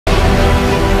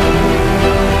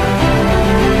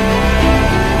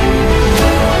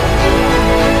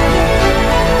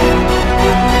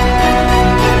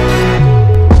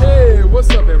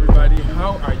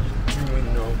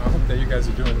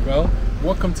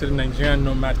welcome to the Nigerian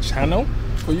Nomad channel.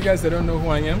 For you guys that don't know who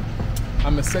I am,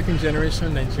 I'm a second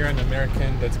generation Nigerian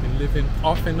American that's been living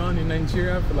off and on in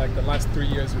Nigeria for like the last 3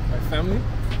 years with my family.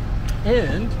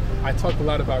 And I talk a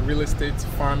lot about real estate,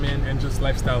 farming, and just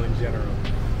lifestyle in general.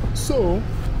 So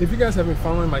if you guys have been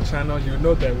following my channel, you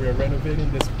know that we're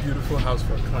renovating this beautiful house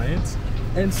for clients.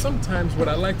 And sometimes what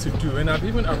I like to do, and I've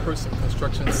even approached some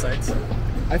construction sites,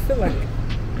 I feel like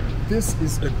this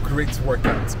is a great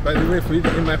workout. By the way, for you,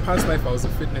 in my past life, I was a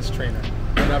fitness trainer,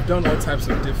 and I've done all types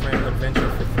of different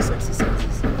adventure fitness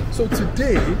exercises. So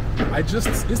today, I just,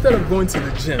 instead of going to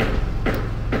the gym,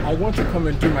 I want to come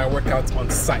and do my workouts on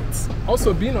site.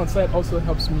 Also, being on site also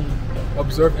helps me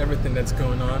observe everything that's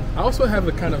going on. I also have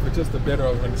a kind of just a better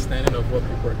understanding of what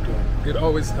people are doing. It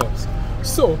always helps.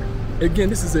 So again,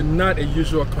 this is not a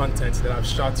usual content that I've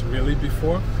shot really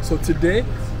before. So today,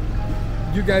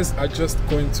 you guys are just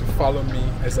going to follow me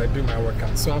as I do my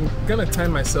workout. So I'm gonna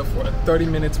time myself for a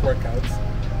 30-minute workout,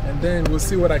 and then we'll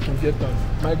see what I can get done.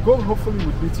 My goal hopefully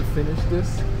would be to finish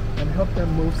this and help them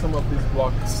move some of these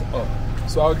blocks up.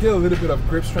 So I'll get a little bit of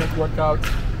grip strength workout,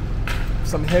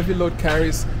 some heavy load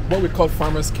carries, what we call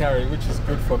farmer's carry, which is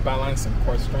good for balance and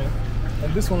core strength.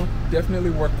 And this one definitely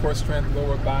work core strength,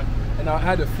 lower back, and I'll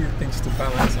add a few things to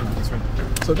balance in between.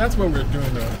 So that's what we're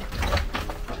doing now.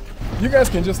 You guys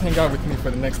can just hang out with me for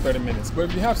the next 30 minutes. But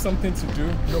if you have something to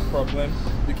do, no problem.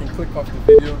 You can click off the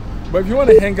video. But if you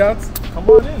want to hang out, come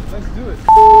on in. Let's do it.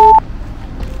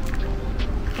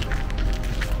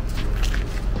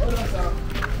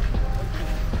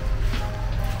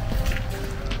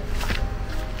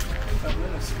 I'm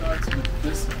going to start with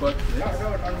this bucket.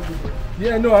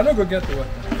 Yeah, no, I'm not going to get the water.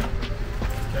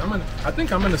 Okay, I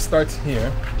think I'm going to start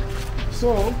here.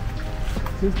 So,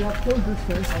 since they have closed this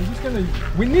fence, I'm just gonna,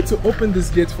 we need to open this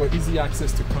gate for easy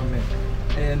access to come in.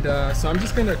 And so I'm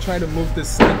just gonna try to move this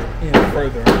side in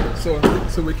further so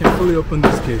we can fully open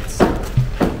these gates. I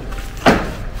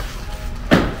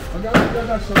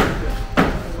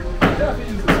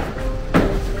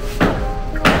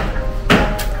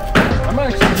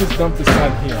might actually just dump this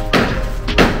side here.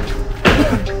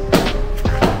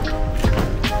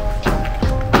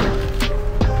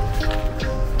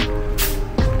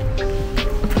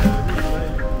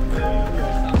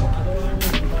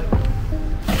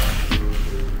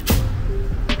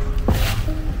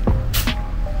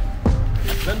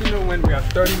 Let me know when we are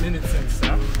 30 minutes in,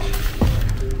 sir.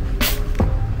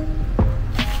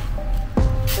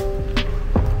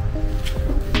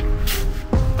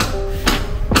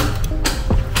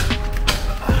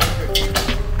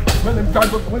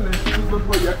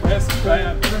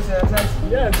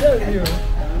 Yeah, tell you.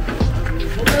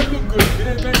 But that look good. It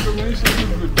ain't been good when it should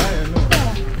look good.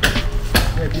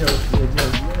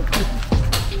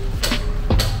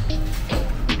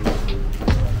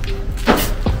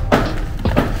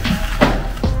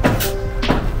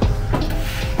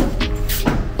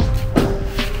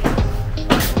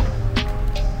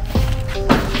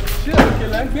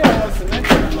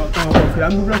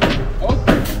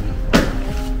 Okay.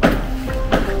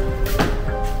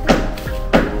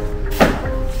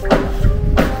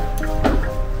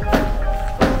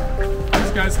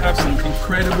 These guys have some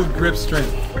incredible grip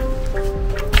strength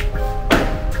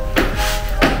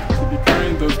to be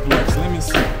carrying those blocks. Let me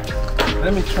see.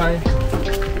 Let me try.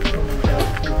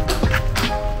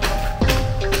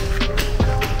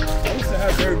 I used to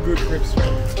have very good grip strength.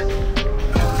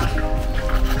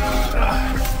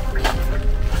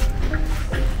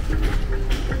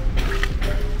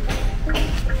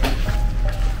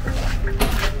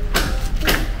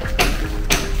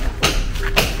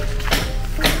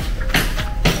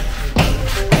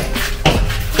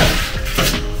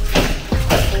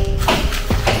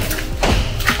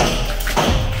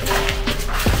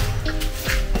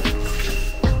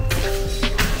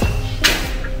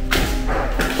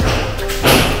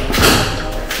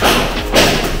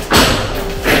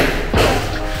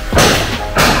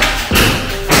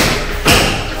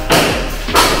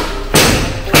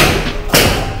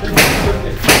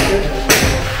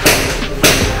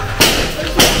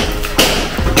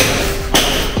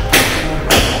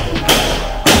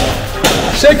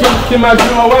 Shake it, que ma vie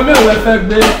envoie même le fait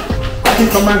de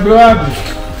comme un grave.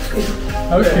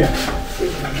 Ok.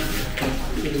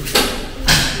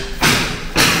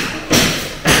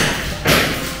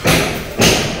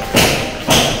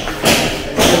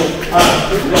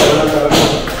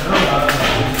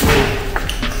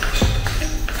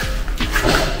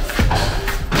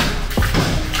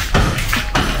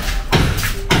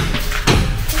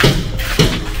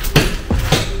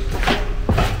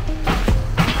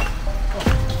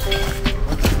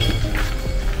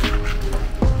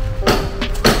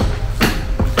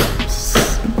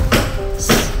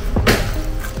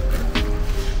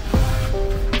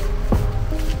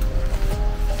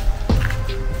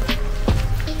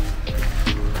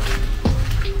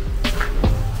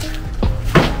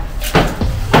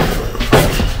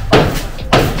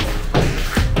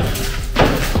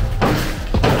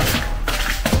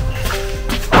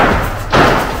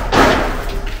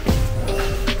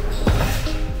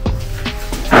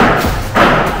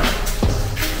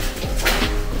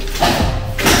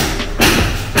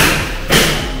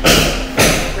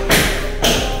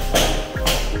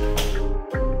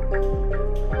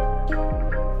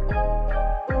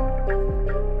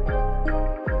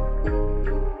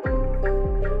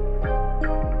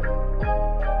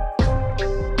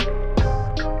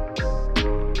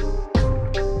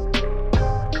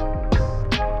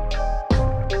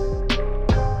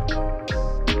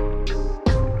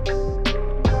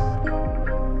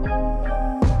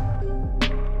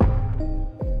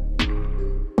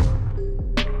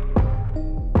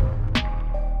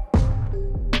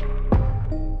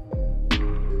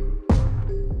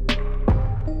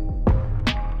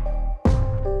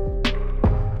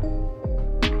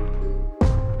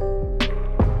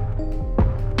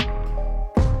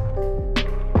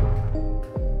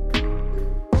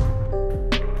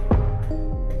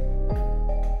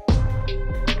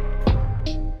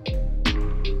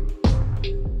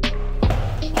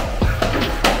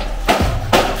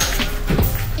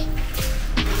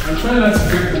 trying not to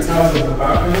break the tiles of the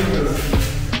balcony because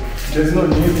there's no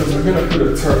need because we're going to put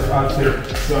a turf out here.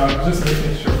 So I'm just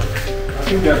making sure. I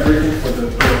think they're breaking for the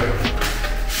door.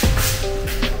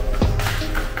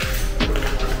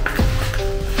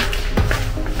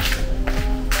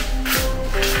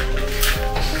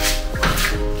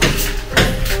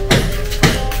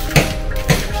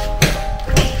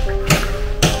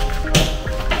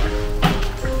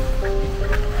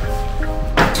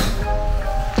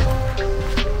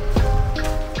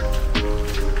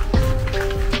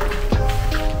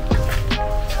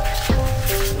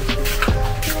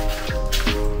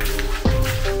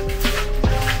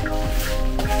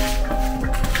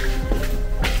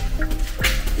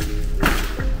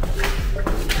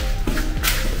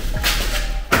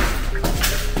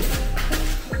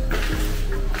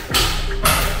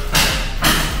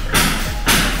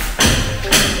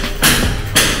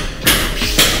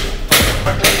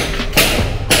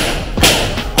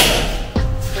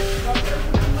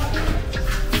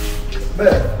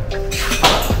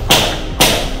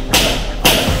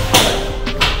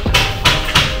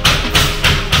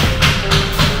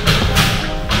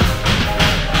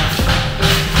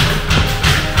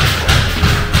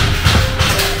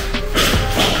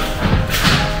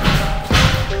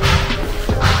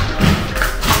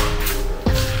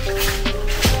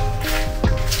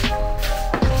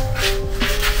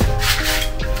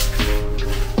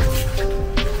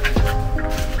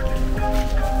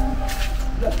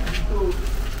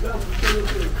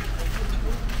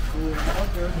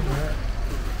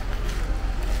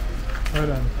 Hold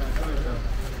on.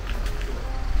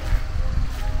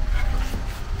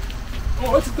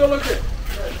 Oh, what's the look at?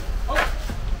 Oh,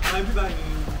 I'm fine.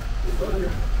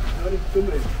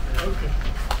 Okay.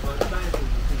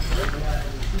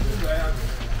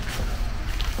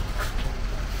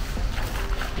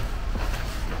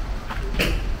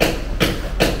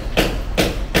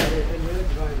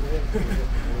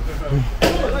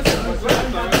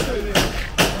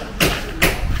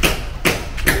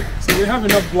 So we have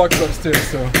enough blocks upstairs,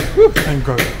 so thank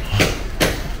God.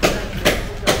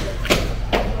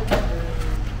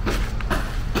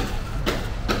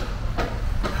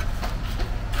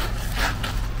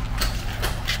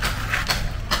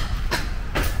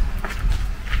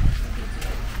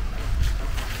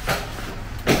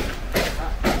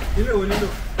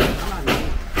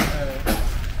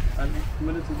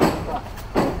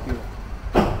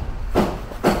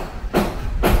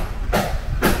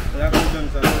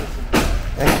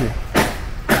 Thank you.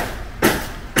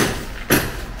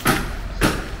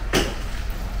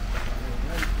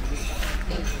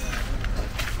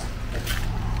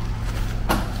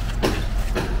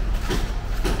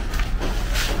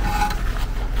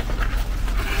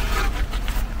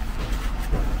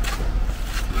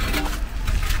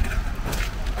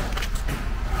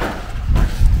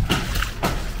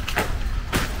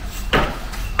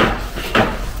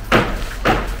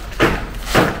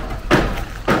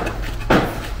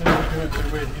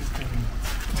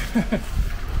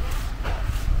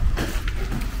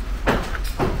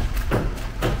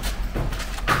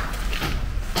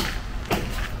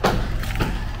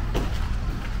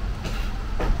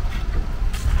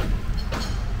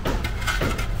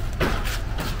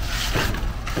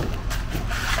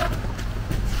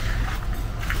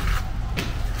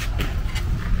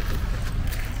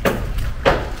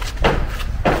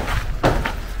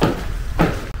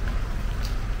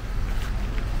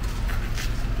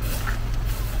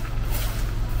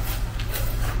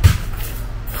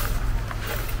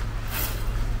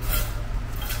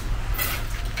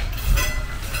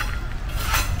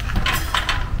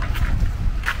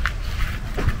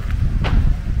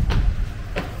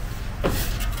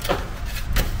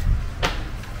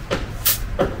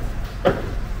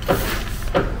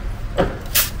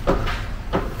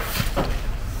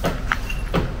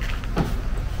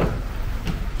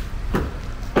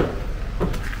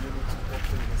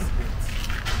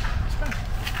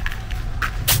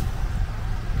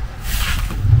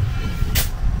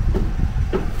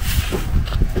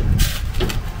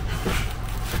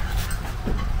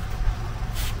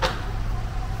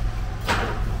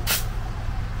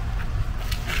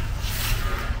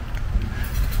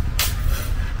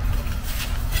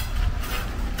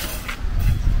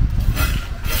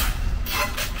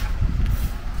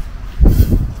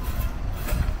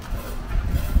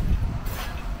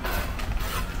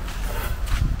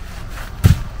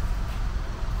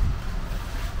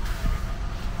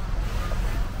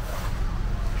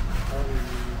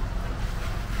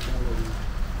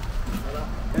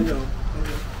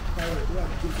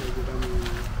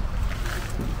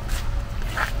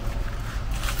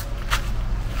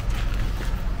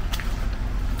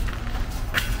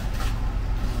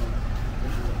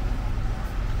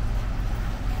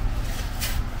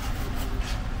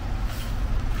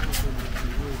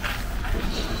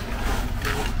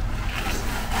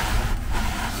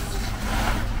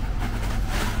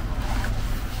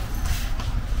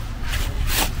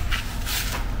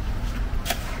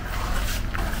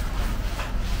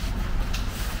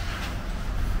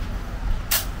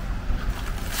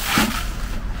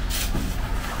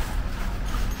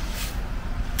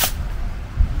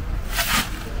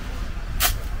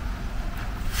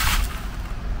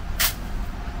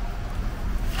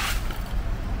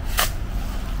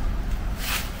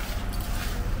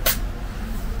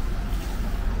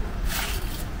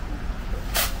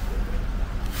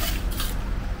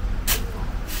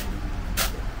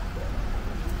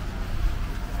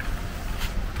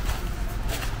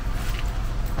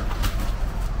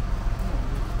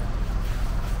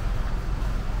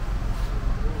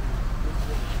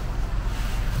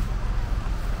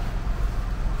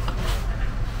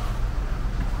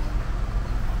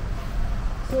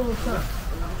 Oh, sir.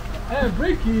 Hey,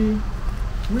 breaky.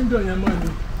 Window your money.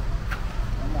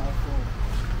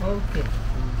 Okay.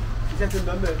 Okay.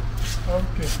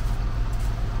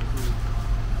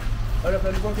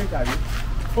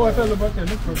 Oh, I fell the bucket,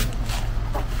 no problem.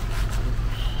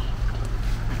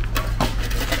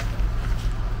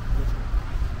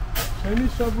 Any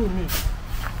shovel me?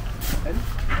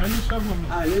 Any shovel me?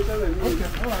 Ah, you shovel me. Okay,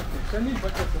 oh, okay. Any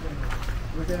bucket for me?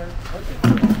 Okay.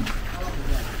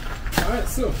 Alright,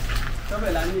 so.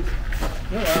 Shovel I need.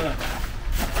 No,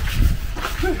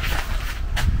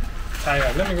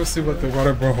 tired. Let me go see what the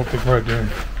water borehole people are doing.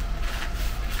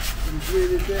 I'm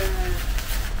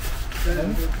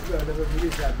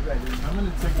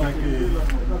going to take like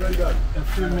a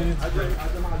few minutes break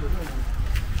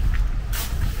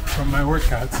from my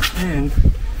workouts, and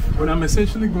what I'm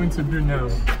essentially going to do now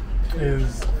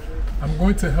is I'm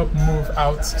going to help move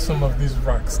out some of these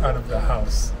rocks out of the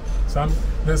house. So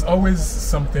there's always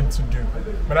something to do.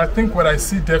 But I think what I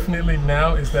see definitely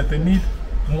now is that they need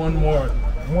one or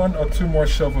two more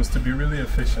shovels to be really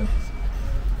efficient.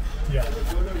 Yeah.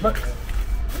 But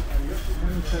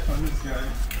let me check on this guy.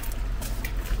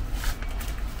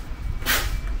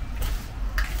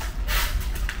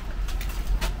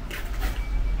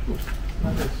 Ooh,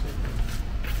 not that shit.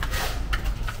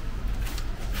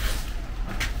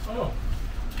 Oh.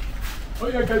 Oh,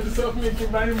 yeah, got yourself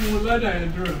making buying more leather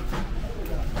and drill.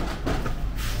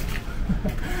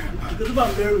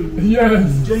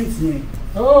 Yes. Joints.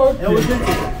 Oh,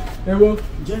 okay.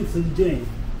 Joints.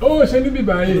 Oh, shall you be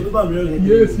buying?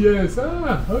 Yes, yes.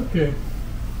 Ah, okay.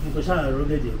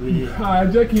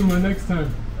 I'll check him next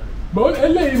time. But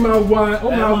LA my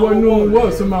one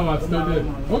was some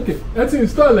okay, let's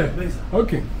install it.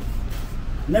 Okay.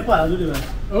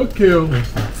 Okay.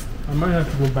 I might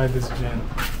have to go buy this gen.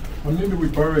 Or maybe we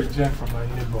borrow a gen from my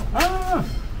neighbor. Ah,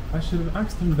 I should have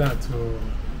asked him that too.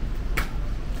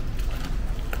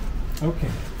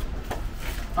 Okay.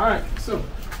 Alright, so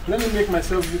let me make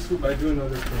myself useful by doing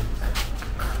other things.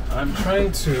 I'm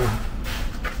trying to.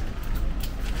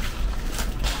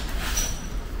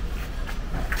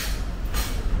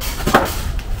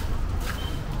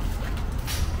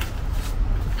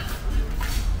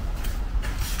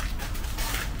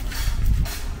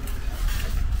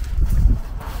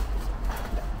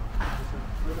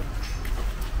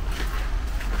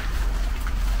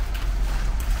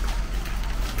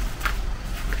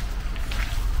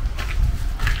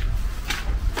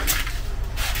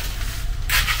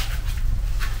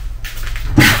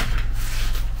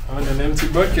 On an empty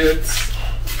bucket,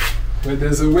 where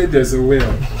there's a way, there's a will.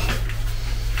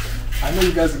 I know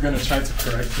you guys are going to try to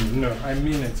correct me. No, I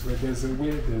mean it. Where there's a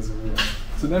way, there's a will.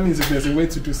 So that means if there's a way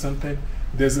to do something,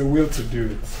 there's a will to do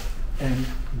it. And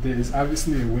there's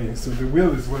obviously a way. So the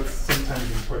will is what's sometimes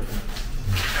important.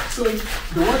 So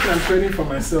the work I'm creating for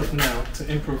myself now to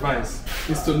improvise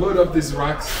is to load up these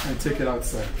rocks and take it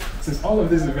outside. Since all of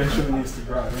this eventually needs to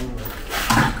go out anyway.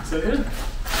 So here.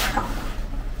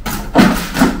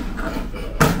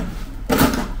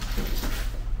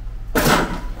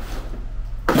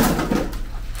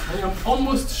 I'm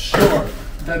almost sure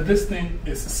that this thing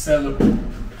is sellable.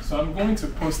 So I'm going to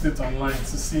post it online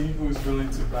to see who's willing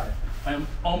to buy. I am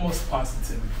almost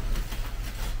positive.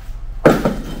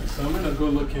 So I'm going to go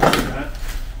look into that.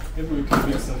 Maybe we can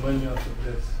make some money out of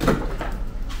this.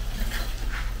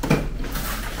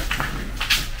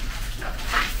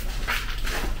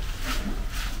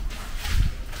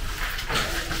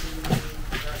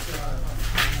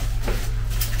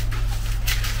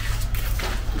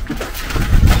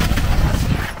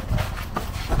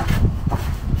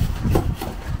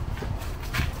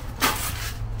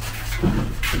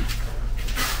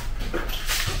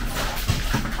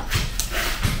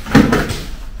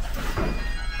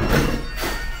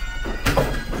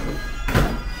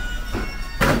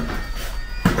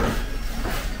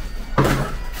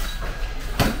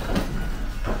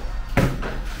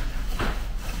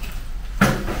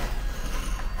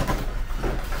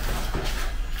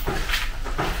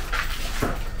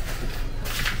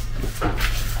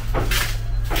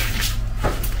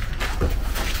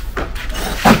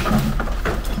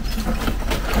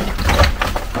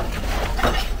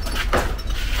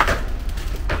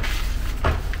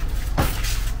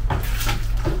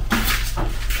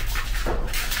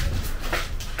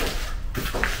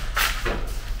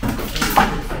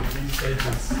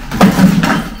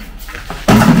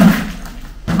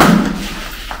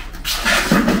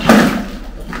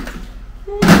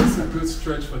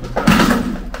 Stretch for the back.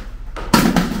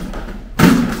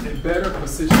 A better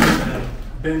position than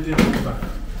bending over.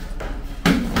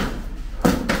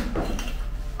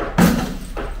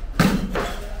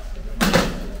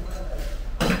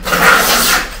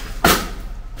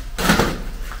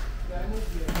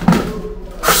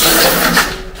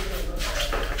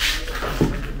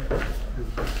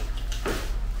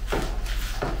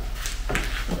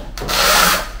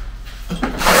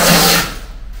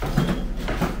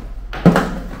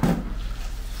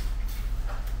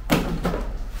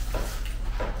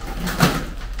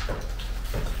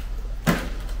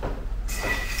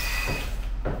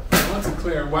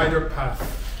 clear a wider path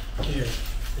here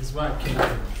is why I came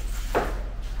here.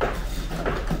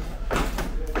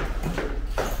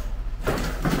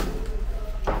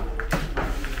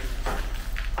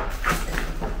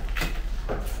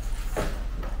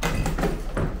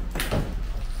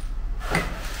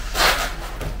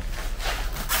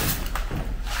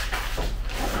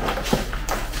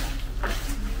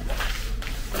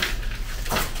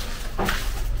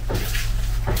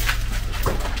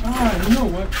 You know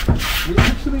what? We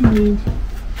actually need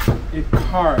a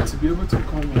car to be able to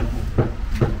come in here.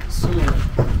 So, I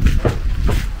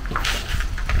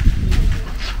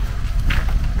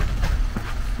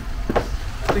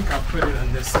think I'll put it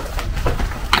on this side.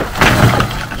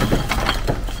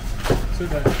 So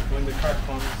that when the car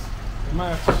comes, I might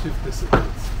have to shift this a bit.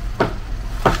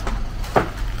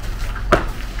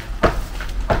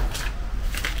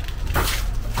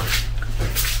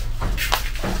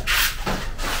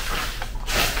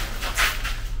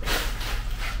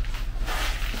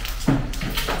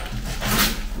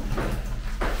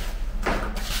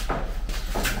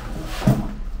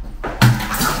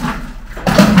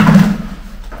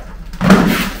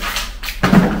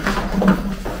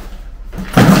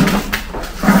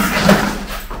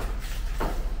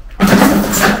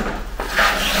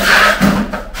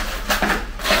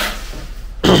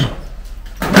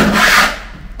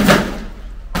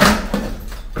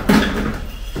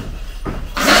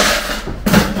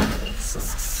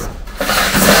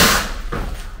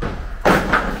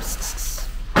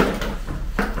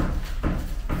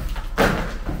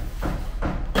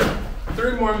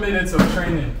 3 more minutes of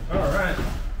training. All right.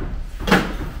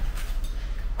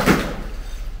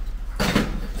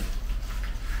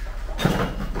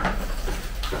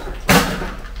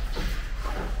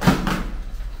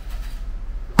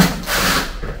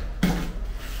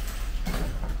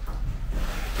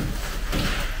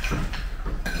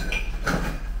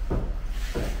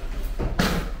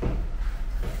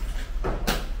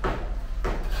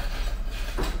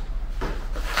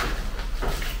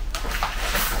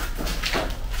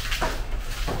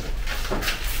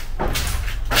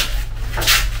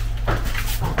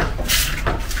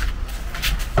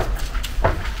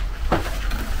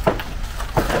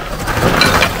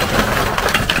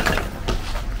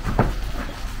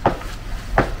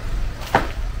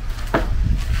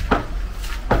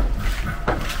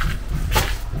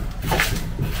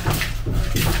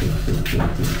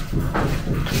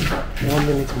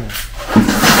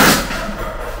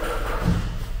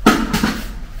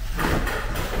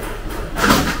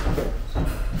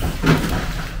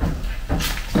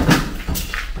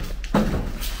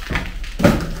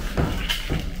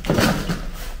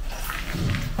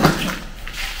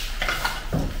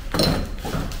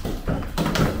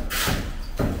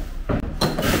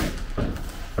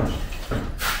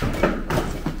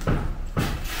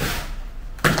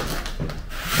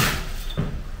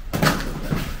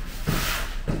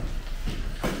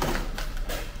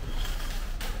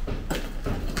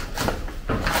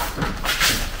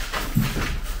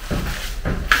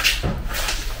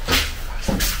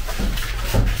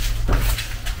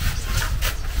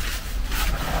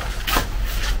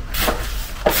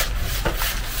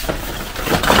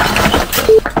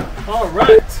 All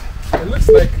right, it looks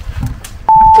like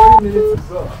 30 minutes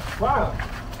is up. Wow,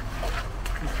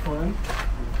 it's fun.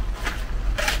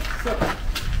 So,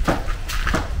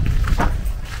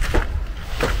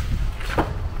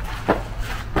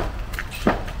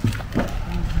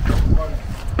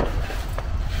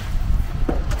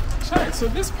 alright, so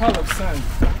this pile of sand,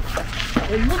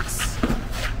 it looks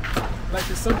like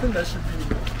it's something that should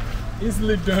be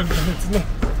easily done, but it's not.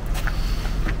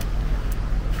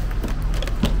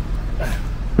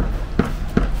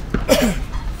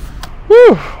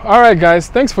 Alright guys,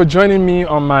 thanks for joining me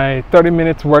on my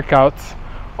 30-minute workout,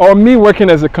 or me working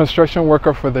as a construction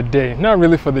worker for the day. Not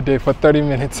really for the day, for 30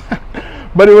 minutes.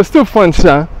 But it was still fun,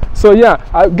 Sha. So yeah,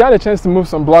 I got a chance to move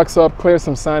some blocks up, clear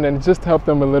some sand, and just help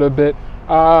them a little bit.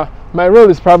 My role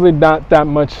is probably not that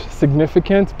much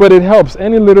significant, but it helps.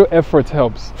 Any little effort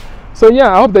helps. So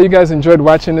yeah, I hope that you guys enjoyed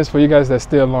watching this, for you guys that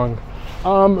stay along.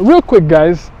 Real quick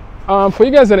guys, for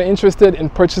you guys that are interested in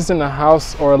purchasing a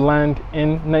house or land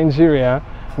in Nigeria,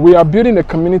 we are building a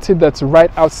community that's right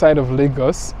outside of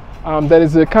Lagos. That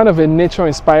is a kind of a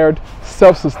nature-inspired,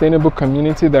 self-sustainable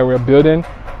community that we're building,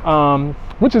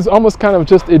 which is almost kind of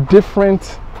just a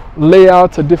different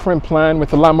layout, a different plan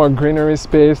with a lot more greenery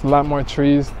space, a lot more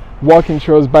trees, walking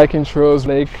trails, biking trails,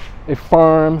 lake, a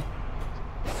farm,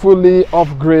 fully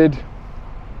off-grid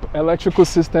electrical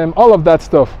system, all of that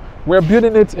stuff. We're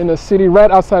building it in a city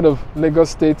right outside of Lagos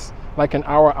State, like an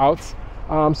hour out.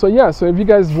 So yeah, so if you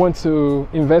guys want to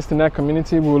invest in that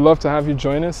community, we would love to have you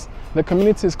join us. The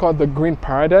community is called the Green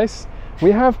Paradise.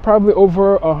 We have probably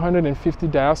over 150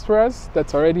 diasporas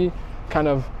that's already kind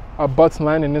of bought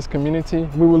land in this community.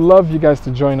 We would love you guys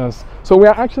to join us. So we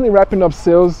are actually wrapping up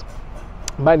sales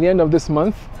by the end of this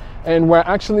month, and we're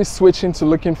actually switching to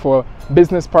looking for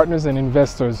business partners and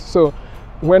investors. So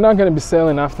we're not going to be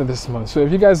selling after this month. So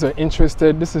if you guys are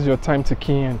interested, this is your time to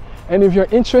key in. And if you're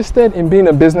interested in being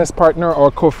a business partner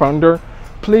or co-founder,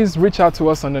 please reach out to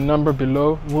us on the number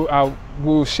below.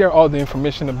 We'll share all the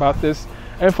information about this.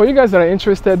 And for you guys that are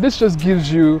interested, this just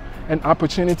gives you an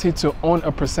opportunity to own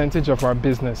a percentage of our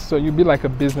business. So you'll be like a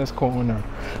business co-owner.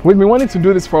 We've been wanting to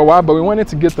do this for a while, but we wanted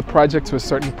to get the project to a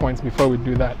certain point before we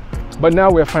do that. But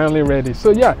now we're finally ready.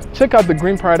 So yeah, check out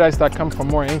thegreenparadise.com for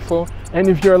more info. And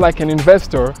if you're like an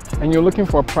investor and you're looking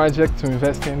for a project to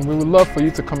invest in, we would love for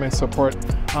you to come and support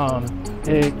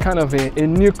a kind of a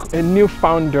new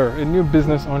founder, a new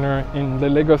business owner in the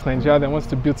Lagos, Nigeria that wants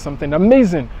to build something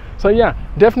amazing. So yeah,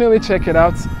 definitely check it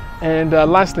out. And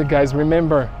lastly, guys,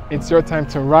 remember, it's your time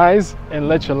to rise and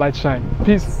let your light shine.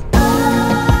 Peace.